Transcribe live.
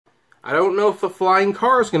I don't know if the flying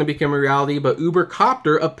car is going to become a reality, but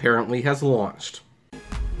UberCOPTER apparently has launched.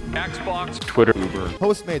 Xbox, Twitter, Uber,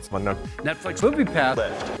 Postmates, Netflix,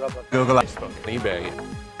 MoviePass, Google, Facebook, eBay,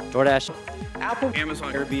 DoorDash, Apple,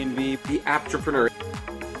 Amazon, Airbnb, The Apptrepreneur.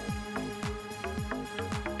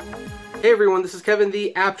 Hey everyone, this is Kevin,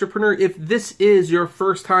 the Apptrepreneur. If this is your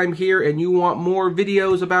first time here and you want more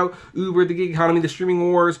videos about Uber, the gig economy, the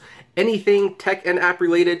streaming wars, anything tech and app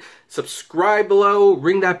related, subscribe below,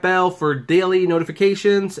 ring that bell for daily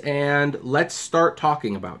notifications, and let's start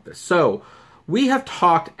talking about this. So, we have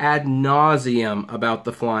talked ad nauseum about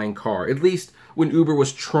the flying car, at least when Uber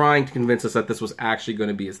was trying to convince us that this was actually going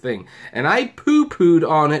to be his thing. And I poo-pooed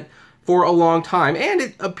on it for a long time, and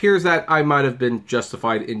it appears that I might have been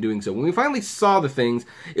justified in doing so. When we finally saw the things,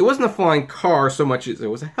 it wasn't a flying car so much as it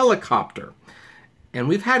was a helicopter. And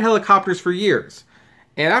we've had helicopters for years.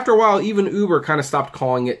 And after a while, even Uber kind of stopped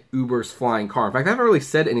calling it Uber's flying car. In fact, I haven't really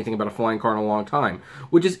said anything about a flying car in a long time,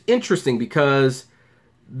 which is interesting because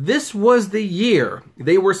this was the year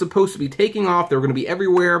they were supposed to be taking off. They were going to be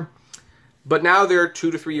everywhere. But now they're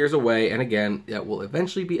 2 to 3 years away, and again, that will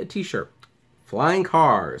eventually be a t-shirt. Flying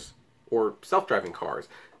cars. Or self-driving cars.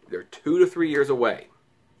 They're 2 to 3 years away.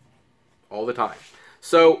 All the time.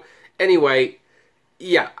 So, anyway,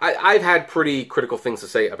 yeah, I've had pretty critical things to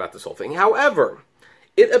say about this whole thing. However,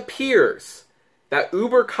 it appears that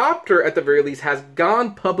UberCOPTER, at the very least, has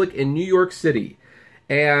gone public in New York City.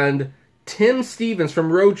 And Tim Stevens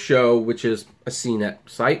from Roadshow, which is a CNET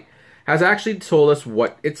site, has actually told us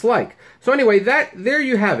what it's like. So anyway, there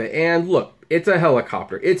you have it. And look, it's a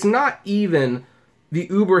helicopter. It's not even the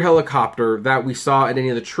Uber helicopter that we saw at any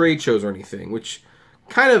of the trade shows or anything, which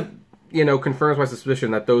kind of, confirms my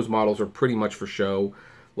suspicion that those models are pretty much for show.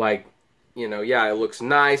 Like, yeah, it looks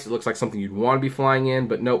nice. It looks like something you'd want to be flying in,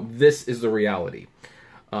 but no, this is the reality.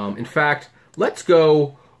 In fact, let's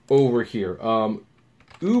go over here.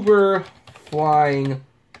 Uber flying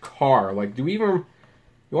car. Like, you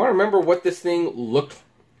want to remember what this thing looked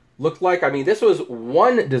like? I mean, this was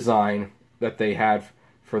one design that they had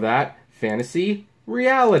for that. Fantasy,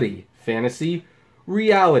 reality. Fantasy,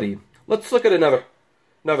 reality. Let's look at another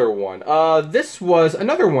one. This was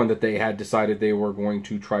another one that they had decided they were going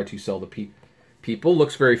to try to sell to people.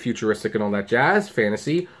 Looks very futuristic and all that jazz.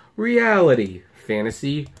 Fantasy, reality.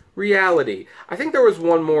 Fantasy, reality. I think there was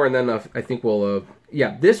one more, and then I think we'll...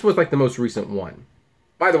 yeah, this was like the most recent one.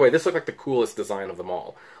 By the way, this looked like the coolest design of them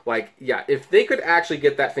all. Like, yeah, if they could actually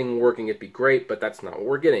get that thing working, it'd be great, but that's not what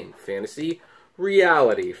we're getting. Fantasy,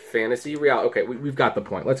 reality. Fantasy, reality. Okay, we've got the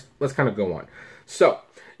point. Let's kind of go on. So,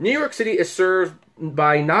 New York City is served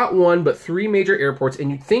by not one, but 3 major airports,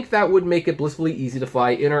 and you'd think that would make it blissfully easy to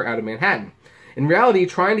fly in or out of Manhattan. In reality,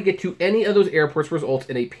 trying to get to any of those airports results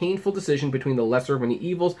in a painful decision between the lesser of many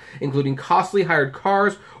evils, including costly hired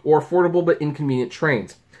cars or affordable but inconvenient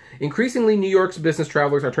trains. Increasingly, New York's business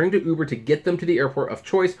travelers are turning to Uber to get them to the airport of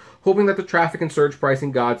choice, hoping that the traffic and surge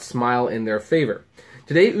pricing gods smile in their favor.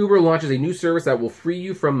 Today, Uber launches a new service that will free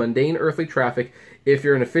you from mundane earthly traffic if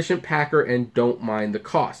you're an efficient packer and don't mind the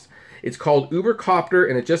cost. It's called UberCOPTER,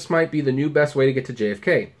 and it just might be the new best way to get to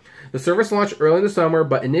JFK. The service launched early in the summer,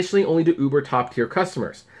 but initially only to Uber top-tier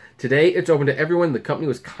customers. Today, it's open to everyone. The company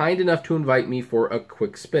was kind enough to invite me for a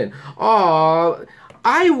quick spin. Aww,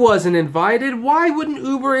 I wasn't invited. Why wouldn't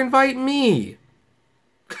Uber invite me?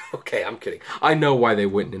 Okay, I'm kidding. I know why they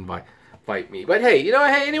wouldn't invite me. But hey,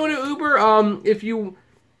 hey, anyone at Uber, I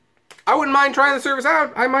wouldn't mind trying the service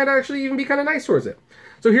out. I might actually even be kind of nice towards it.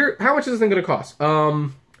 So here, how much is this thing going to cost?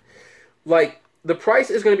 The price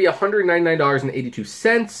is going to be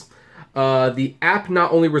 $199.82. The app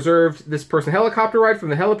not only reserved this person helicopter ride from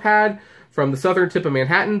the helipad from the southern tip of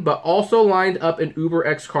Manhattan, but also lined up an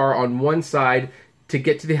UberX car on one side to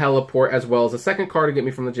get to the heliport, as well as a second car to get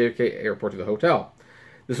me from the JFK airport to the hotel.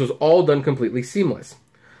 This was all done completely seamless.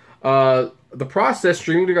 The process,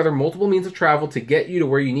 streaming together multiple means of travel to get you to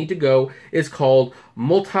where you need to go, is called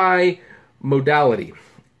multimodality.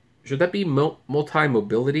 Should that be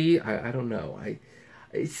multi-mobility? I don't know.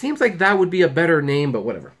 It seems like that would be a better name, but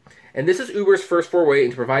whatever. And this is Uber's first foray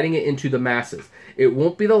into providing it into the masses. It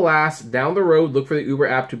won't be the last. Down the road, look for the Uber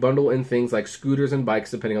app to bundle in things like scooters and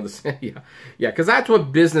bikes, depending on the... yeah, because that's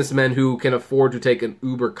what businessmen who can afford to take an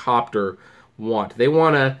UberCOPTER want. They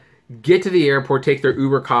want to get to the airport, take their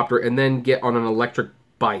UberCOPTER, and then get on an electric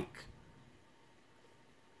bike.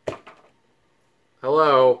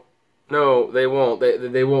 Hello? No, they won't.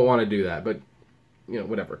 They won't want to do that, but,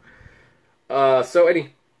 whatever. So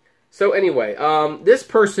anyway, this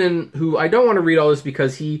person who, I don't want to read all this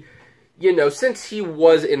because he, since he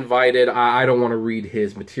was invited, I don't want to read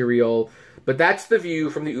his material, but that's the view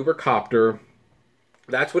from the UberCOPTER.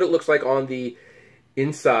 That's what it looks like on the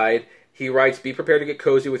inside. He writes, be prepared to get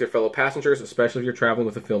cozy with your fellow passengers, especially if you're traveling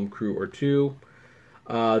with a film crew or two.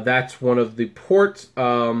 That's one of the ports.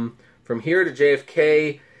 From here to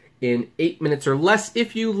JFK in 8 minutes or less.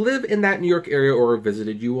 If you live in that New York area or have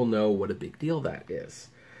visited, you will know what a big deal that is.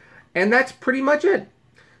 And that's pretty much it.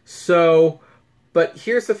 So, but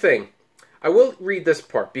here's the thing. I will read this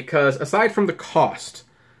part because aside from the cost,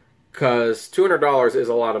 because $200 is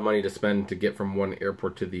a lot of money to spend to get from one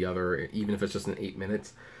airport to the other, even if it's just in 8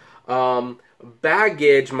 minutes,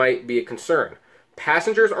 baggage might be a concern.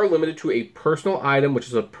 Passengers are limited to a personal item, which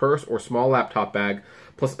is a purse or small laptop bag,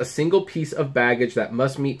 plus a single piece of baggage that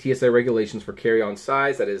must meet TSA regulations for carry-on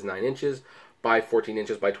size, that is 9 inches by 14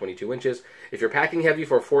 inches by 22 inches. If you're packing heavy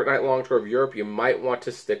for a fortnight-long tour of Europe, you might want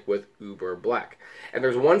to stick with Uber Black. And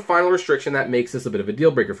there's one final restriction that makes this a bit of a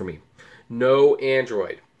deal-breaker for me. No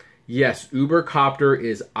Android. Yes, UberCOPTER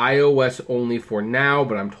is iOS only for now,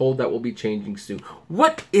 but I'm told that will be changing soon.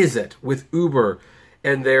 What is it with Uber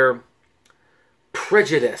and their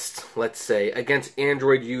prejudice, let's say, against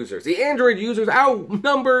Android users? The Android users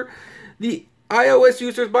outnumber the iOS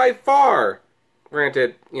users by far.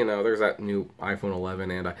 Granted, you know, there's that new iPhone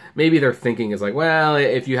 11, and maybe their thinking is like, well,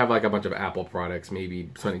 if you have like a bunch of Apple products, maybe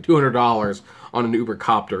spending $200 on an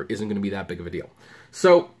UberCOPTER isn't going to be that big of a deal.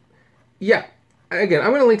 So, yeah. Again, I'm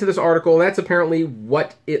going to link to this article. That's apparently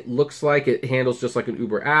what it looks like. It handles just like an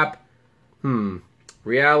Uber app.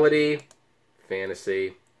 Reality,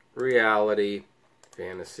 fantasy, reality,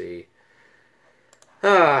 fantasy.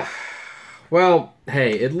 Well,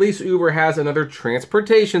 hey, at least Uber has another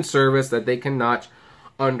transportation service that they can notch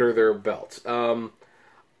under their belt.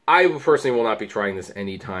 I personally will not be trying this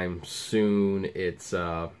anytime soon. It's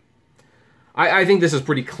I think this is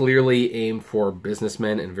pretty clearly aimed for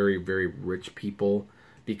businessmen and very, very rich people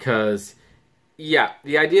because, yeah,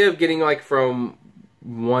 the idea of getting like from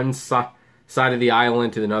one side of the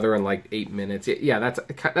island to another in like 8 minutes, yeah,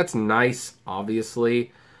 that's nice,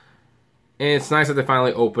 obviously. And it's nice that they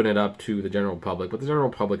finally open it up to the general public, but the general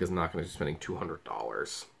public is not going to be spending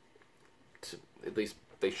 $200. At least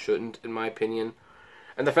they shouldn't, in my opinion.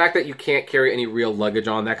 And the fact that you can't carry any real luggage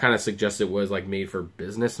on, that kind of suggests it was like made for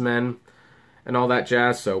businessmen and all that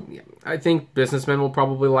jazz. So yeah, I think businessmen will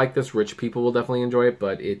probably like this. Rich people will definitely enjoy it,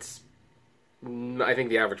 but I think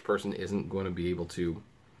the average person isn't going to be able to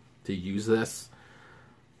use this.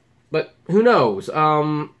 But who knows?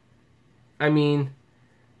 I mean,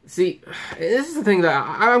 see, this is the thing that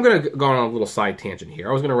I'm going to go on a little side tangent here.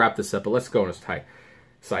 I was going to wrap this up, but let's go on a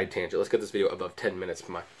side tangent. Let's get this video above 10 minutes.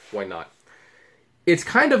 Why not? It's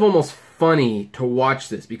kind of almost funny to watch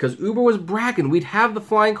this because Uber was bragging we'd have the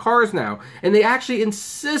flying cars now, and they actually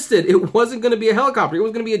insisted it wasn't going to be a helicopter. It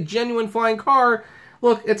was going to be a genuine flying car.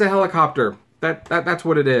 Look, it's a helicopter. That's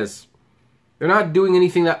what it is. They're not doing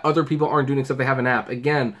anything that other people aren't doing except they have an app.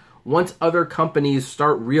 Again, once other companies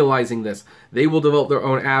start realizing this, they will develop their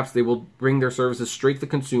own apps. They will bring their services straight to the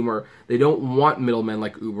consumer. They don't want middlemen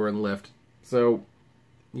like Uber and Lyft. So,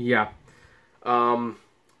 yeah.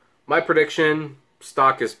 My prediction,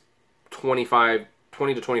 stock is $20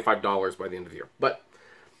 to $25 by the end of the year. But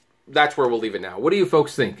that's where we'll leave it now. What do you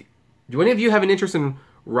folks think? Do any of you have an interest in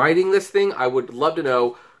writing this thing? I would love to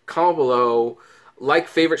know. Comment below. Like,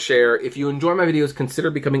 favorite, share. If you enjoy my videos,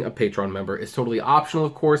 consider becoming a Patreon member. It's totally optional,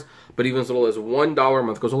 of course, but even as little as $1 a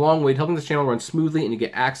month goes a long way to helping this channel run smoothly, and you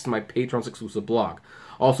get access to my Patreon's exclusive blog.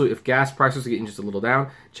 Also, if gas prices are getting just a little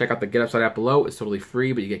down, check out the Get Upside app below. It's totally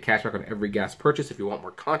free, but you get cash back on every gas purchase. If you want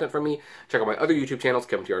more content from me, check out my other YouTube channels,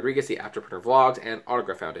 Kevin T. Rodriguez, the Apptrepreneur Vlogs, and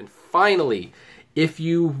Autograph Found. And finally, if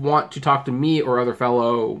you want to talk to me or other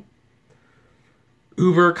fellow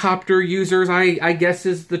UberCOPTER users, I guess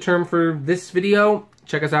is the term for this video,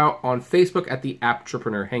 check us out on Facebook at the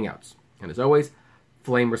Apptrepreneur Hangouts. And as always,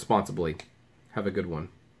 flame responsibly. Have a good one.